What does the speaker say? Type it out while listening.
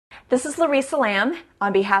This is Larissa Lamb.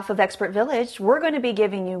 On behalf of ExpertVillage, we're going to be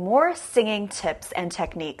giving you more singing tips and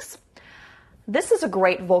techniques. This is a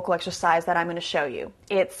great vocal exercise that I'm going to show you.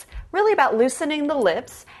 It's really about loosening the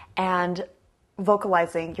lips and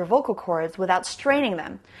vocalizing your vocal cords without straining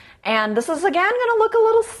them. And this is again going to look a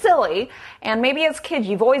little silly, and maybe as kids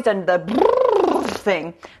you've always done the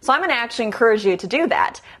thing. So I'm going to actually encourage you to do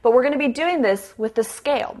that. But we're going to be doing this with the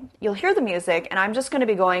scale. You'll hear the music, and I'm just going to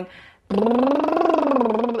be going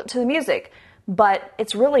to the music, but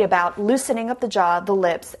it's really about loosening up the jaw, the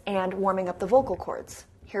lips, and warming up the vocal cords.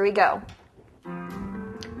 Here we go.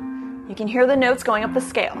 You can hear the notes going up the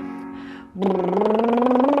scale.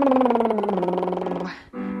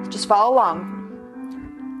 Just follow along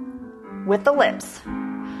with the lips.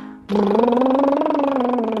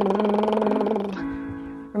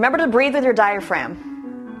 Remember to breathe with your diaphragm.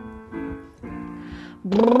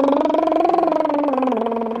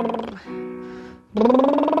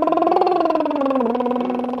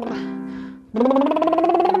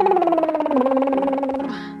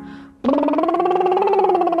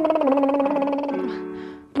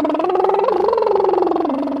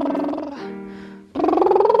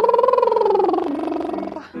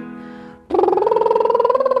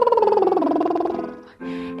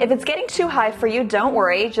 If it's getting too high for you, don't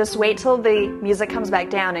worry. Just wait till the music comes back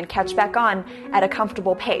down and catch back on at a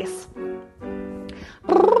comfortable pace.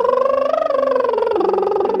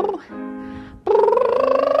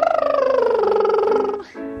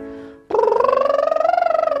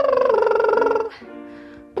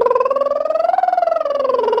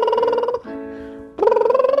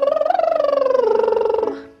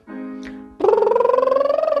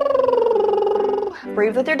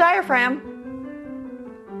 Breathe with your diaphragm.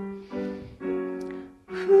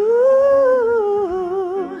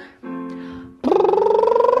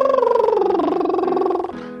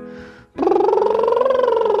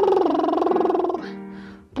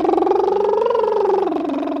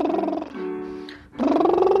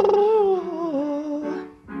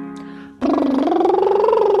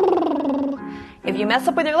 If you mess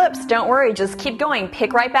up with your lips, don't worry, just keep going,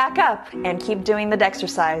 pick right back up, and keep doing the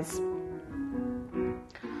exercise.